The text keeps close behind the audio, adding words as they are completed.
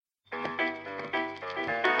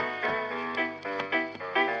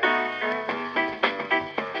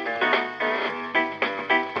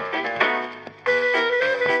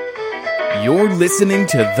You're listening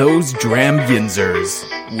to Those Dram Yinzers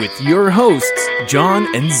with your hosts, John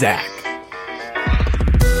and Zach.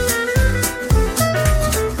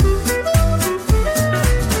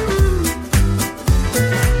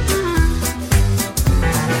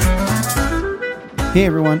 Hey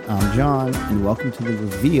everyone, I'm John, and welcome to the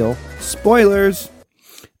reveal, spoilers,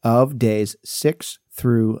 of days 6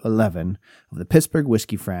 through 11 of the Pittsburgh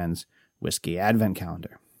Whiskey Friends Whiskey Advent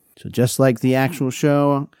Calendar. So just like the actual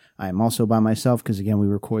show, I am also by myself because, again, we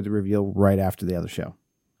record the reveal right after the other show.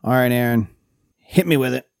 All right, Aaron, hit me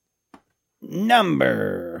with it.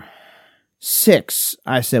 Number 6,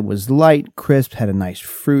 I said, was light, crisp, had a nice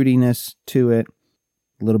fruitiness to it,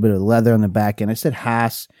 a little bit of leather on the back end. I said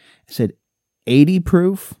Haas. I said 80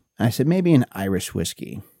 proof. I said maybe an Irish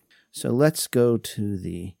whiskey. So let's go to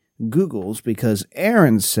the Googles because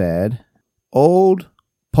Aaron said Old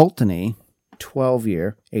Pulteney,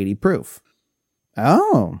 12-year, 80 proof.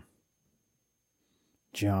 Oh.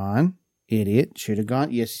 John, idiot, should have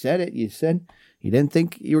gone. You said it. You said you didn't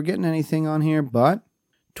think you were getting anything on here, but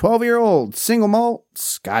 12-year-old, single malt,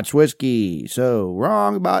 Scotch whiskey. So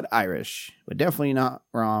wrong about Irish, but definitely not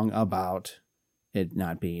wrong about it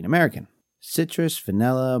not being American. Citrus,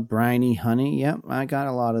 vanilla, briny, honey. Yep, I got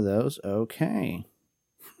a lot of those. Okay.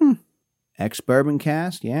 Ex-bourbon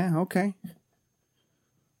cask. Yeah, okay.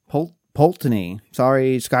 Pulteney.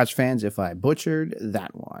 Sorry, Scotch fans, if I butchered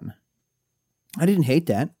that one. I didn't hate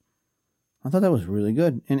that. I thought that was really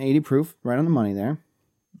good. And 80 proof, right on the money there.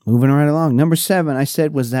 Moving right along. Number 7, I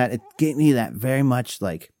said, was that it gave me that very much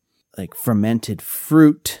like fermented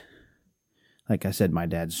fruit. Like I said, my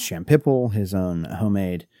dad's Champipple, his own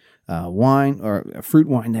homemade wine or a fruit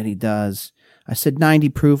wine that he does. I said 90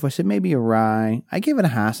 proof. I said maybe a rye. I gave it a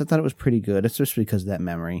Haas. I thought it was pretty good. It's just because of that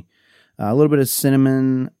memory. A little bit of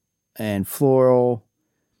cinnamon and floral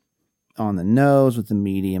on the nose with the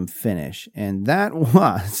medium finish. And that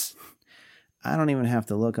was, I don't even have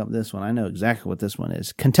to look up this one. I know exactly what this one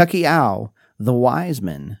is. Kentucky Owl, the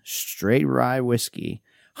Wiseman, straight rye whiskey.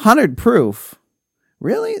 100 proof.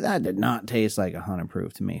 Really? That did not taste like 100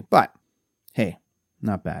 proof to me. But, hey,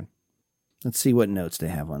 not bad. Let's see what notes they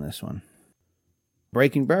have on this one.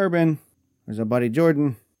 Breaking Bourbon. There's our buddy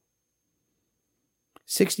Jordan.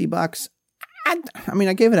 $60. I mean,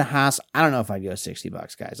 I gave it a Haas. I don't know if I'd go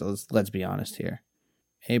 $60, guys. Let's be honest here.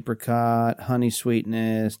 Apricot, honey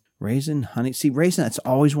sweetness, raisin, honey. See, raisin, that's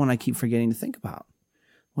always one I keep forgetting to think about.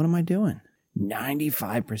 What am I doing?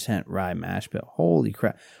 95% rye mash bill. Holy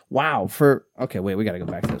crap. Wow. Okay, wait, we got to go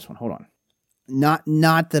back to this one. Hold on.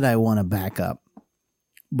 Not that I want to back up,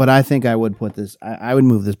 but I think I would put this, I would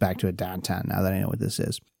move this back to a downtown now that I know what this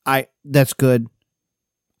is. That's good.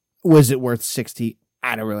 Was it worth 60?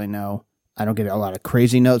 I don't really know. I don't get a lot of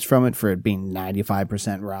crazy notes from it for it being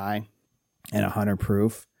 95% rye and 100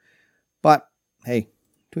 proof. But, hey,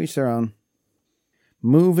 to each their own.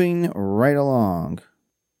 Moving right along.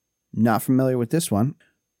 Not familiar with this one.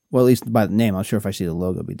 Well, at least by the name. I'm sure if I see the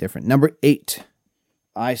logo, it'll be different. Number 8,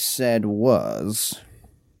 I said was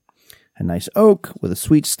a nice oak with a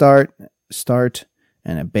sweet start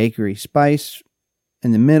and a bakery spice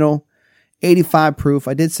in the middle. 85 proof.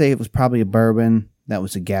 I did say it was probably a bourbon. That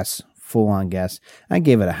was a guess. Full-on guess. I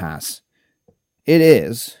gave it a Haas. It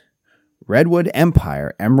is Redwood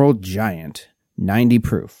Empire Emerald Giant, 90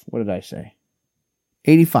 proof. What did I say?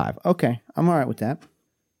 85. Okay, I'm all right with that.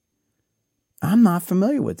 I'm not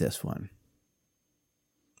familiar with this one.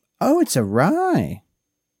 Oh, it's a rye.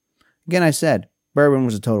 Again, I said bourbon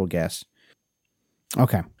was a total guess.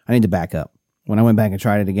 Okay, I need to back up. When I went back and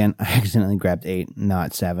tried it again, I accidentally grabbed 8,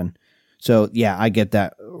 not 7. So, yeah, I get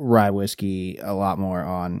that rye whiskey a lot more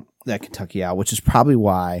on that Kentucky Owl, which is probably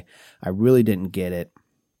why I really didn't get it.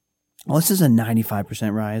 Well, this is a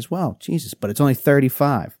 95% rye as well. Jesus, but it's only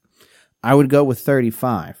 35. I would go with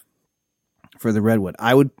 35 for the Redwood.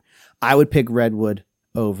 I would pick Redwood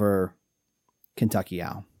over Kentucky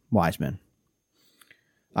Owl, Wiseman.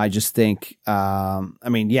 I just think,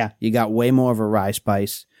 you got way more of a rye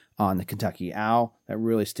spice on the Kentucky Owl. That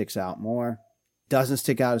really sticks out more. Doesn't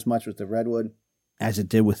stick out as much with the Redwood as it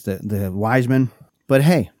did with the Wiseman. But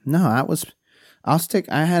hey, no, I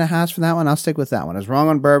had a Haas for that one. I'll stick with that one. I was wrong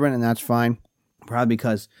on bourbon, and that's fine. Probably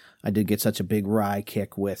because I did get such a big rye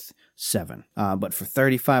kick with 7. But for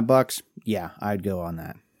 $35, yeah, I'd go on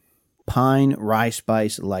that. Pine, rye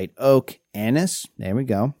spice, light oak, anise. There we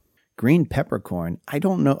go. Green peppercorn. I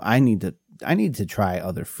don't know. I need to try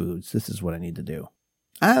other foods. This is what I need to do.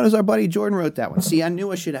 It was our buddy Jordan wrote that one. See, I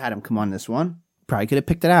knew I should have had him come on this one. Probably could have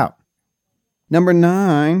picked it out. Number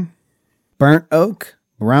 9, burnt oak,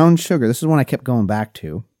 brown sugar. This is one I kept going back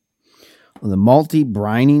to. The malty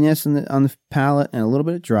brininess on the palate and a little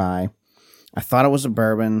bit of dry. I thought it was a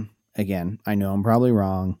bourbon. Again, I know I'm probably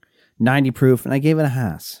wrong. 90 proof, and I gave it a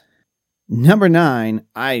Haas. Number 9,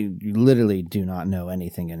 I literally do not know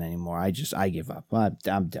anything anymore. I give up.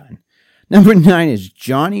 I'm done. Number 9 is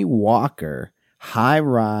Johnnie Walker High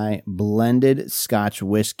Rye Blended Scotch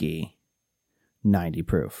Whiskey, 90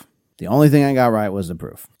 proof. The only thing I got right was the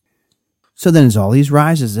proof. So then is all these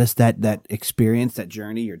ryes, is this that experience, that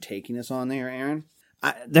journey you're taking us on there, Aaron?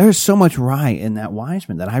 There's so much rye in that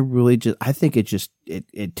Wiseman that I think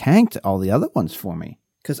it tanked all the other ones for me.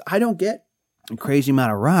 Because I don't get a crazy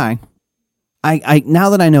amount of rye. I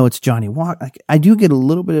now that I know it's Johnnie Walker, I do get a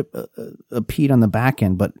little bit of a peat on the back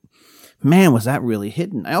end, but man, was that really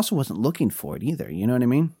hidden. I also wasn't looking for it either, you know what I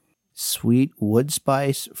mean? Sweet wood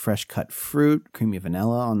spice, fresh cut fruit, creamy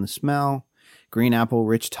vanilla on the smell, green apple,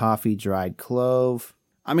 rich toffee, dried clove.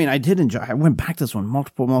 I mean, I went back to this one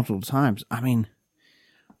multiple times. I mean,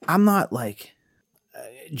 I'm not like,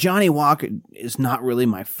 Johnnie Walker is not really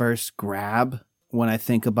my first grab when I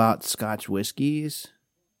think about Scotch whiskeys.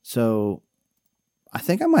 So I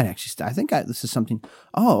think I might actually, this is something,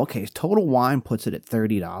 okay. Total Wine puts it at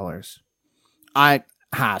 $30.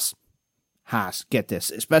 Haas, get this.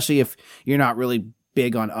 Especially if you're not really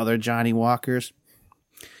big on other Johnnie Walkers.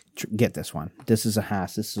 Get this one. This is a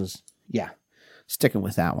Haas. Sticking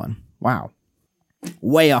with that one. Wow.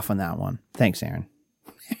 Way off on that one. Thanks, Aaron.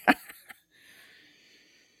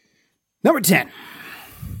 Number 10.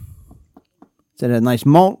 It's a nice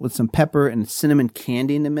malt with some pepper and cinnamon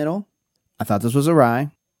candy in the middle. I thought this was a rye.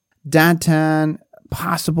 Dantan,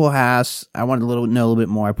 possible Haas. I wanted know a little bit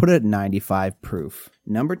more. I put it at 95 proof.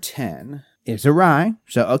 Number 10 is a rye.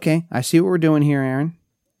 So, okay, I see what we're doing here, Aaron.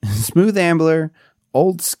 Smooth Ambler,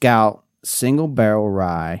 Old Scout, single barrel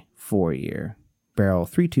rye, 4-year. Barrel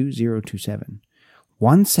 32027.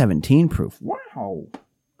 117 proof. Wow.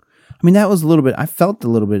 I mean, that was a little bit, I felt a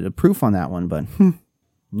little bit of proof on that one, but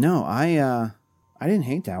no, I didn't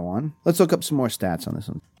hate that one. Let's look up some more stats on this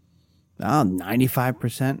one.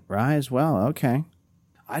 95% rye as well. Okay.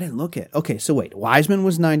 I didn't look at, okay, so wait, Wiseman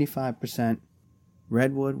was 95%.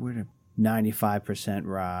 Redwood, where did 95%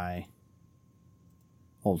 rye.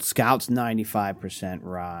 Old Scout's 95%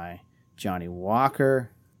 rye. Johnnie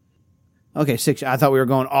Walker. Okay, I thought we were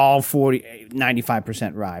going all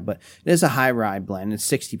 95% rye, but it is a high rye blend. It's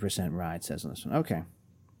 60% rye, it says on this one. Okay.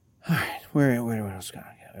 All right, where else got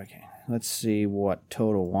I go? Okay, let's see what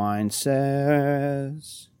Total Wine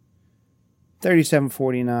says.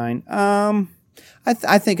 37.49.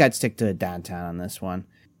 I think I'd stick to a Downtown on this one.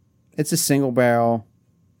 It's a single barrel.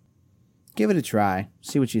 Give it a try.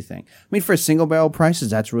 See what you think. I mean, for single barrel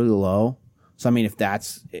prices, that's really low. So, I mean,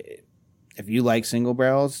 if you like single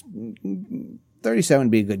barrels, 37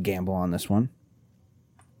 would be a good gamble on this one.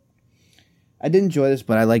 I did enjoy this,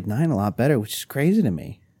 but I like 9 a lot better, which is crazy to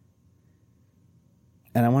me.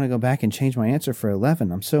 And I want to go back and change my answer for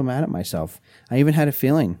 11. I'm so mad at myself. I even had a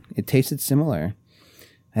feeling. It tasted similar.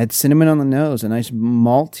 I had cinnamon on the nose, a nice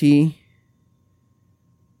malty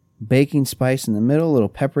baking spice in the middle, a little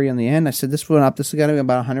peppery on the end. I said this went up. This has got to be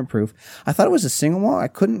about 100 proof. I thought it was a single malt. I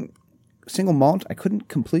couldn't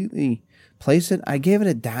completely place it. I gave it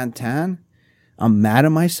a Dantan. I'm mad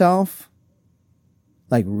at myself.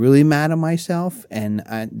 Like really mad at myself. And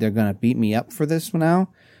they're going to beat me up for this now.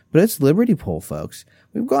 But it's Liberty Pole, folks.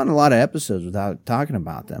 We've gone a lot of episodes without talking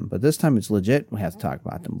about them. But this time it's legit. We have to talk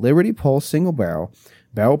about them. Liberty Pole single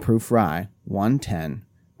barrel proof rye,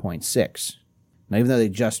 110.6. Now, even though they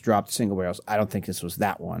just dropped single barrels, I don't think this was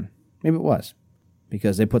that one. Maybe it was.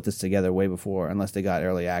 Because they put this together way before, unless they got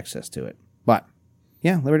early access to it. But,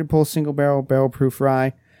 yeah, Liberty Pole single barrel proof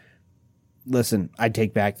rye. Listen, I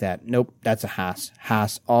take back that. Nope, that's a Haas.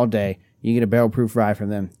 Haas all day. You get a barrel proof rye from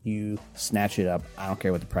them, you snatch it up. I don't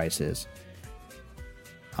care what the price is.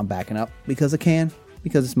 I'm backing up because I can,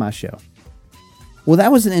 because it's my show. Well,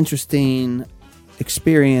 that was an interesting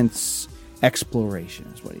experience. Exploration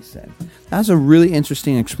is what he said. That was a really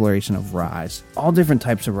interesting exploration of ryes. All different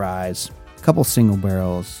types of ryes. A couple single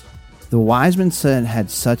barrels. The Wiseman said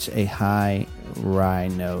had such a high rye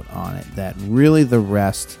note on it that really the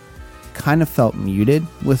rest kind of felt muted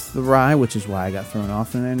with the rye, which is why I got thrown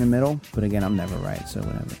off in the middle. But again, I'm never right, so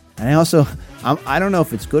whatever. And I don't know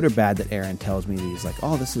if it's good or bad that Aaron tells me these, like,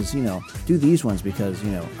 oh, this is, do these ones because,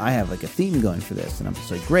 I have like a theme going for this. And I'm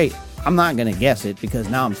just like, great. I'm not going to guess it because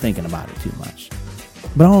now I'm thinking about it too much.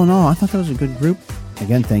 But all in all, I thought that was a good group.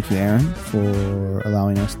 Again, thank you, Aaron, for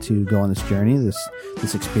allowing us to go on this journey,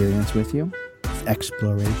 this experience with you, this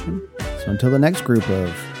exploration. So until the next group of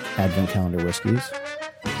Advent Calendar Whiskeys,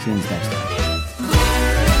 see you next time.